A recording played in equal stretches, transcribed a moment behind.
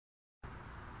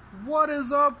What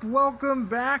is up? Welcome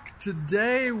back.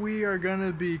 Today we are going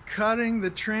to be cutting the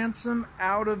transom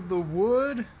out of the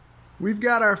wood. We've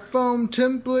got our foam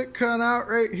template cut out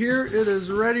right here. It is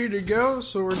ready to go,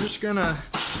 so we're just going to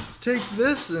take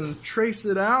this and trace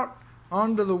it out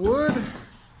onto the wood, and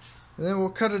then we'll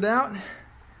cut it out.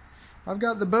 I've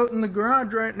got the boat in the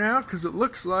garage right now because it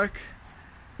looks like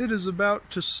it is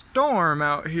about to storm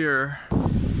out here.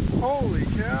 Holy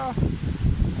cow.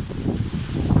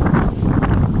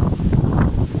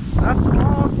 That's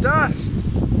all dust.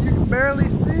 You can barely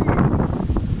see.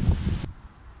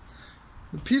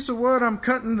 The piece of wood I'm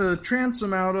cutting the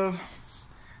transom out of,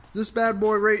 this bad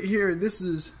boy right here, this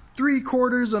is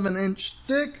 3/4 of an inch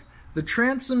thick. The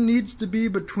transom needs to be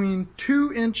between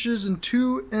 2 inches and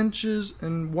 2 inches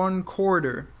and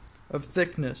 1/4 of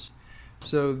thickness.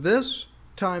 So this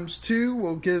times 2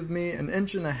 will give me 1.5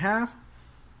 inches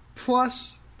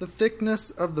plus the thickness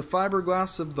of the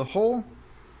fiberglass of the hole,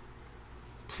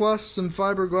 plus some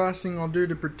fiberglassing I'll do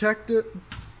to protect it.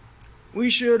 We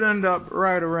should end up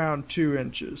right around 2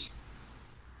 inches.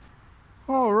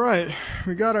 Alright,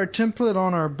 we got our template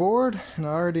on our board and I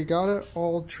already got it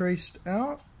all traced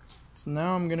out. So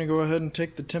now I'm going to go ahead and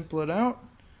take the template out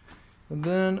and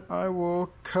then I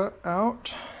will cut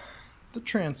out the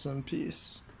transom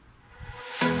piece.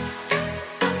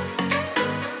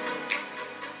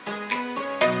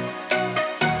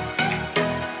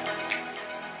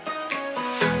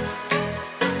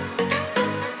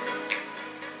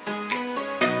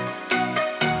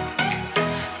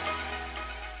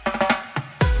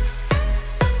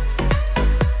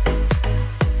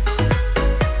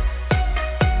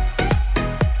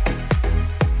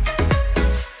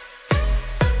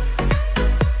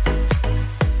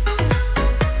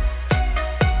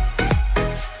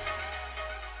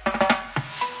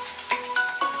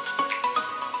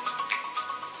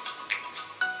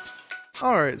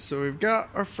 Alright, so we've got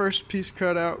our first piece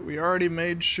cut out. We already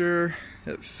made sure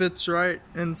it fits right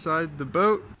inside the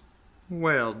boat.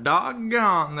 Well,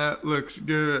 doggone, that looks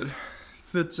good.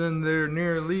 Fits in there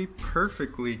nearly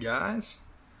perfectly, guys.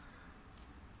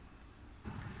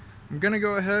 I'm gonna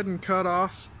go ahead and cut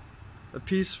off a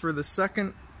piece for the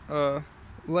second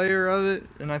layer of it,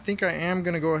 and I think I am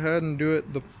gonna go ahead and do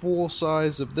it the full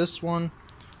size of this one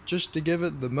just to give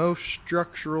it the most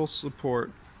structural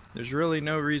support. There's really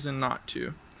no reason not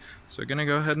to. So I'm gonna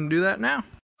go ahead and do that now.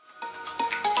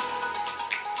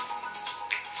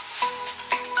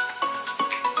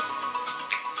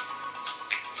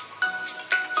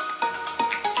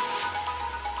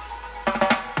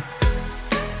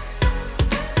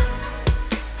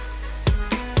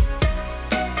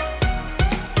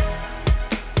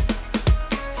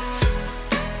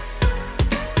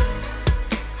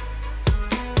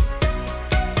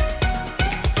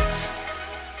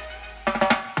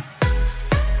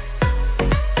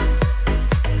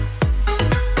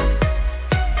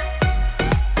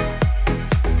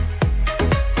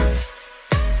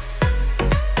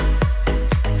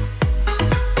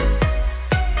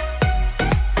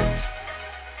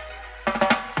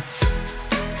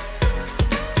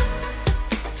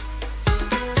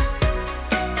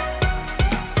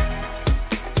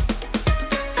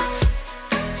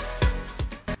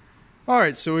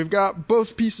 Alright, so we've got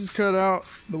both pieces cut out,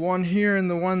 the one here and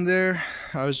the one there.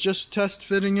 I was just test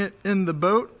fitting it in the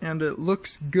boat and it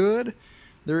looks good.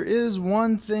 There is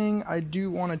one thing I do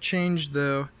want to change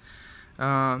though.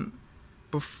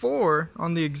 Before,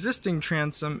 on the existing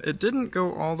transom, it didn't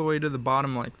go all the way to the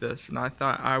bottom like this, and I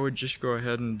thought I would just go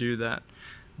ahead and do that.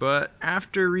 But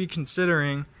after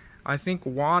reconsidering, I think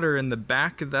water in the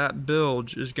back of that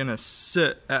bilge is going to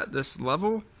sit at this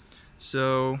level.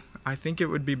 So I think it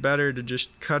would be better to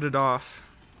just cut it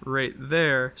off right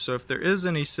there, so if there is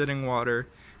any sitting water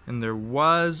and there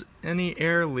was any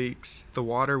air leaks, the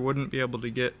water wouldn't be able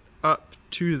to get up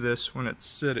to this when it's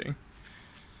sitting.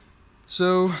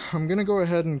 So I'm gonna go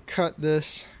ahead and cut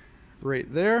this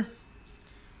right there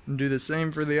and do the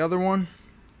same for the other one.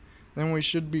 Then we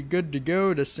should be good to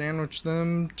go to sandwich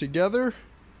them together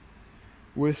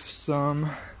with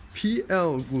some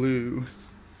PL glue.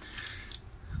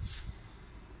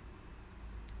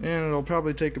 And it'll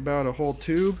probably take about a whole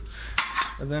tube,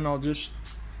 and then I'll just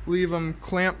leave them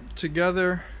clamped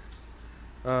together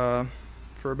for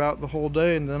about the whole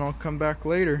day, and then I'll come back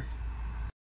later.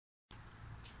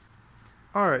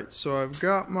 Alright, so I've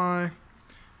got my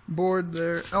board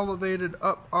there elevated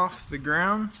up off the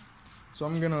ground, so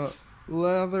I'm gonna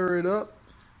lather it up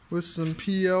with some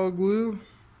PL glue,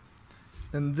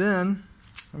 and then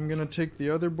I'm gonna take the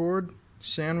other board,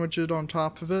 sandwich it on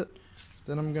top of it.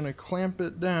 Then I'm going to clamp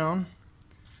it down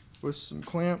with some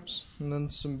clamps and then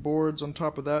some boards on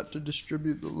top of that to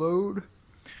distribute the load.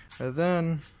 And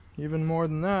then, even more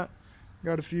than that,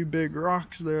 got a few big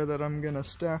rocks there that I'm gonna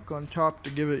stack on top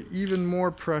to give it even more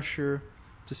pressure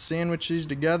to sandwich these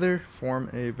together, form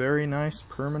a very nice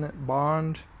permanent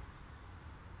bond.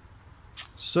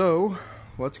 So,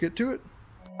 let's get to it.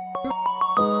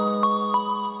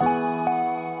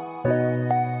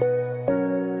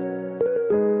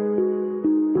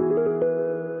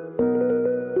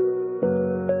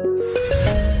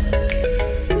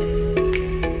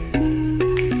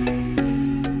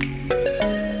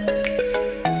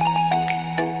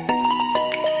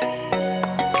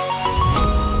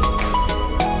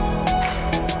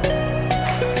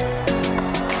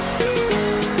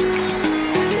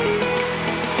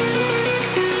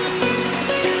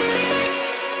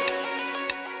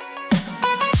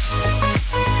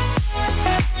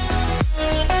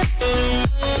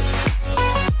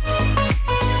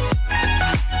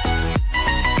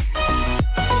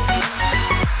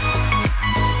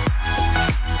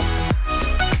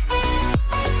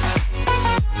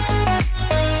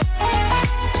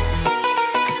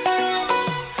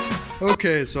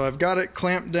 Okay, so I've got it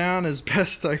clamped down as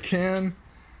best I can.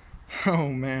 Oh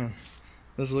man,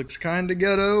 this looks kinda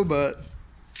ghetto, but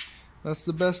that's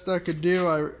the best I could do.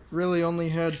 I really only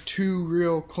had 2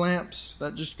 real clamps.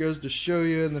 That just goes to show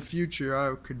you in the future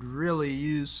I could really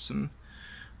use some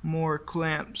more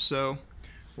clamps. So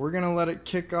we're gonna let it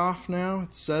kick off now.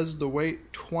 It says to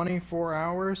wait 24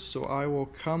 hours, so I will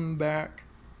come back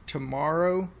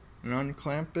tomorrow and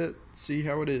unclamp it, see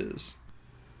how it is.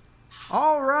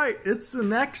 Alright, it's the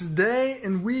next day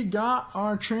and we got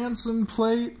our transom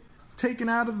plate taken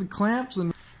out of the clamps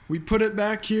and we put it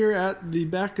back here at the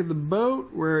back of the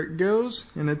boat where it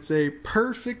goes, and it's a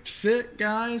perfect fit,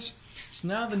 guys. So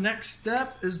now the next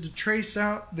step is to trace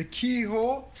out the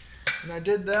keyhole, and I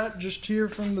did that just here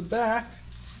from the back.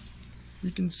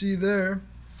 You can see there.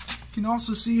 You can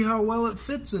also see how well it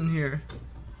fits in here.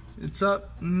 It's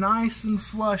up nice and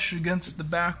flush against the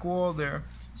back wall there.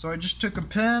 So I just took a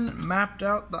pen, mapped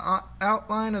out the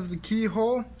outline of the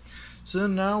keyhole. So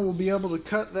now we'll be able to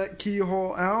cut that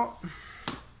keyhole out.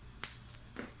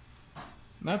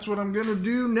 And that's what I'm gonna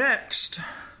do next.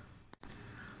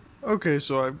 Okay,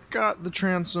 so I've got the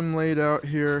transom laid out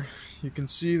here. You can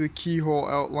see the keyhole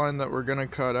outline that we're gonna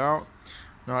cut out.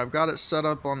 Now I've got it set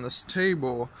up on this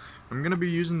table. I'm gonna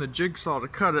be using the jigsaw to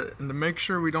cut it, and to make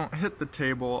sure we don't hit the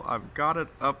table, I've got it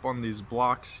up on these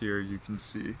blocks here, you can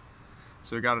see.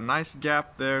 So we got a nice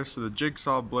gap there, so the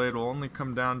jigsaw blade will only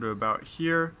come down to about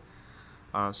here,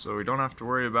 so we don't have to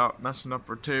worry about messing up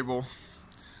our table.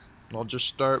 And I'll just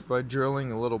start by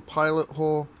drilling a little pilot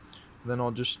hole, then I'll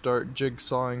just start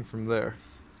jigsawing from there.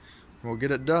 And we'll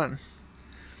get it done.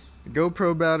 The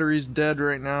GoPro battery's dead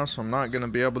right now, so I'm not going to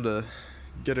be able to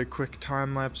get a quick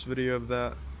time-lapse video of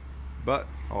that, but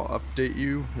I'll update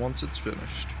you once it's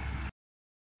finished.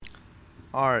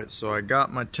 Alright, so I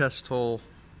got my test hole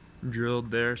drilled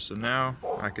there, so now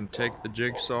I can take the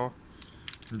jigsaw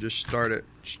and just start it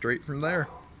straight from there.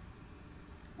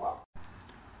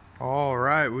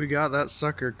 Alright, we got that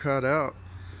sucker cut out.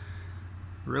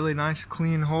 Really nice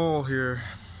clean hole here.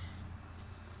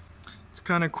 It's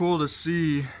kind of cool to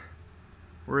see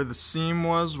where the seam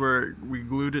was, where we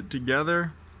glued it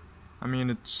together. I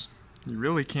mean, you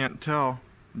really can't tell.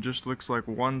 It just looks like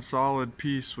one solid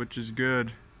piece, which is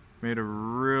good. Made a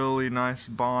really nice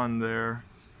bond there.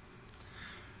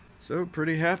 So,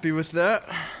 pretty happy with that.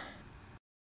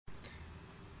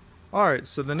 Alright,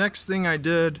 so the next thing I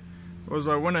did was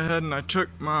I went ahead and I took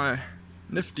my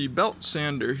nifty belt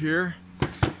sander here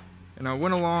and I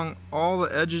went along all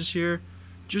the edges here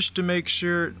just to make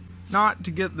sure not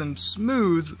to get them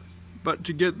smooth, but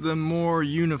to get them more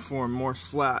uniform, more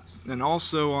flat, and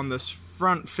also on this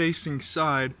front facing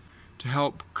side to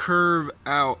help curve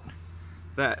out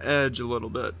that edge a little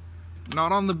bit.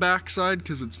 Not on the back side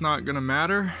because it's not gonna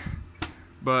matter,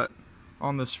 but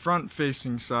on this front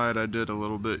facing side I did a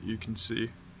little bit, you can see.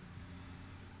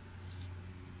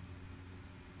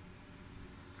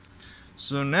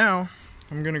 So now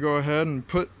I'm gonna go ahead and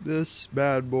put this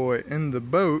bad boy in the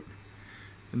boat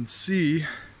and see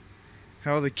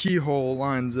how the keyhole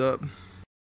lines up.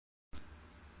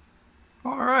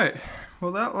 Alright,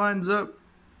 well that lines up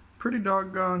pretty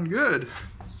doggone good.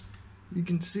 You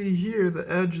can see here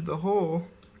the edge of the hole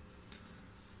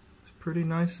is pretty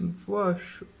nice and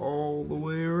flush all the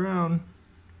way around,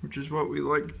 which is what we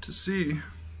like to see.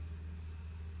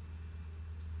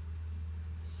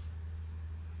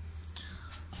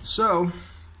 So,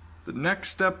 the next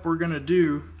step we're going to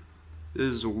do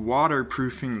is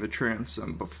waterproofing the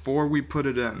transom before we put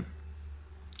it in.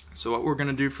 So what we're going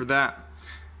to do for that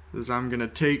is I'm going to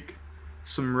take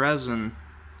some resin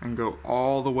and go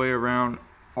all the way around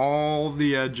all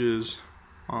the edges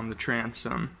on the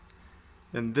transom.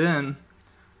 And then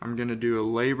I'm going to do a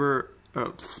layer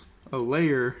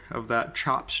of that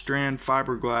chopped strand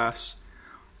fiberglass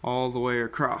all the way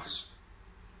across.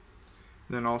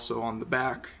 Then also on the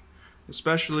back,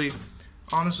 especially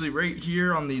honestly right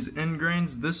here on these end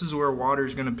grains, this is where water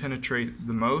is going to penetrate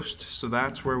the most, so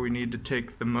that's where we need to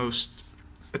take the most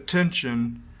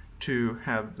attention to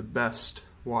have the best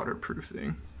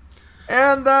waterproofing.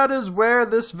 And that is where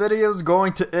this video is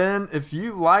going to end. If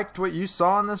you liked what you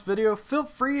saw in this video, feel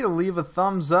free to leave a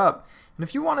thumbs up. And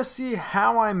if you want to see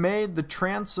how I made the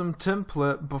transom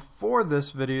template before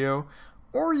this video,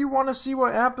 or you want to see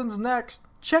what happens next,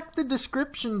 check the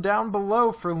description down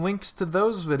below for links to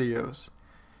those videos.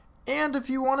 And if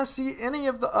you want to see any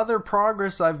of the other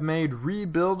progress I've made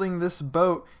rebuilding this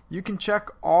boat, you can check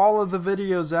all of the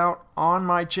videos out on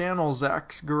my channel,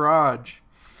 Zach's Garage.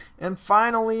 And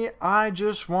finally, I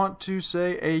just want to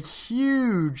say a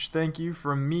huge thank you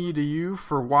from me to you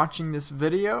for watching this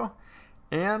video,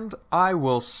 and I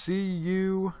will see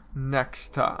you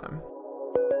next time.